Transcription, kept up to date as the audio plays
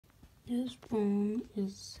This poem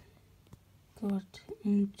is got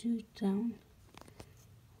into town.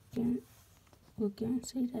 We can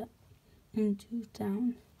say that into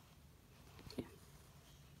town.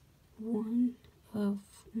 One of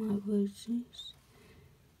my wishes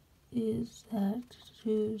is that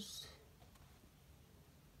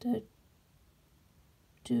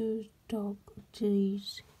two dog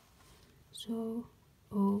trees so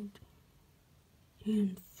old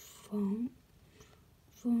and from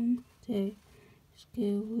the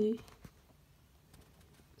scary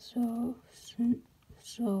so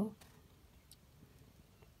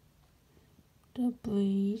the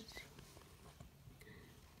breeze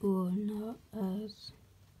were not as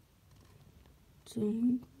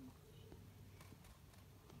soon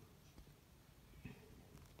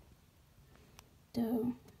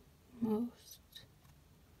the most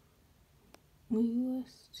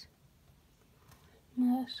newest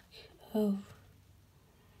mask of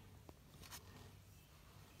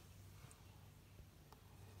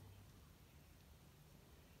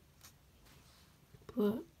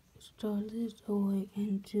but started away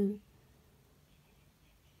into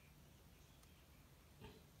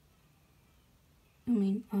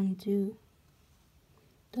onto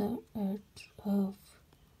the edge of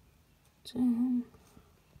town.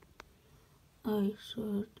 I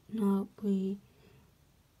should not be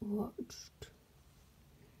watched,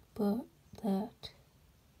 but that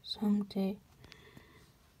someday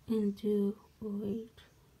into wait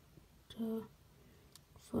the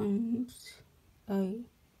things I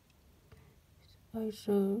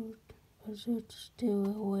should steal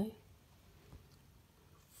away.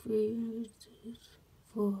 Freezes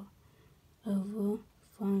forever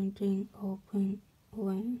finding open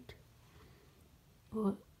land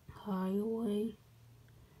or highway,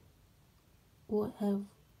 whatever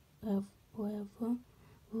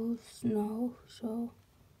will snow so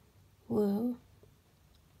will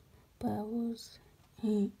barrels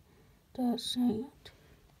in the sand.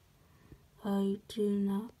 I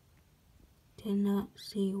cannot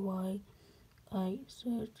see why I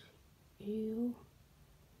said you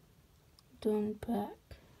don't back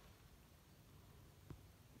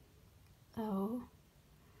our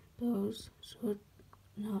doors should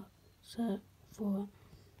not set for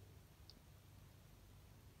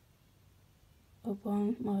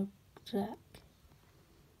upon my jack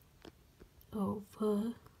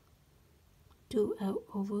over to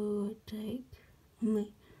overtake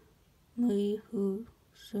me who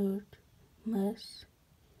should miss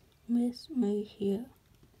me here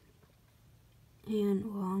and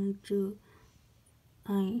want to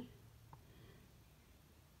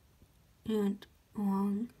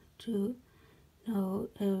know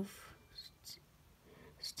if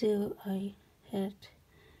still I had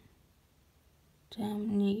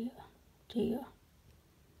them near dear.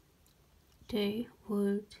 They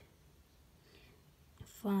would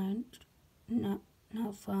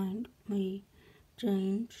not find me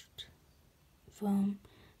changed from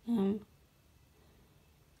them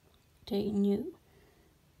they knew.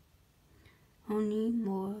 Only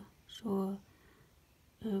more sure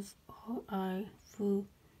if all I thought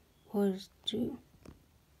was to.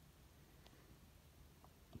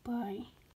 Bye.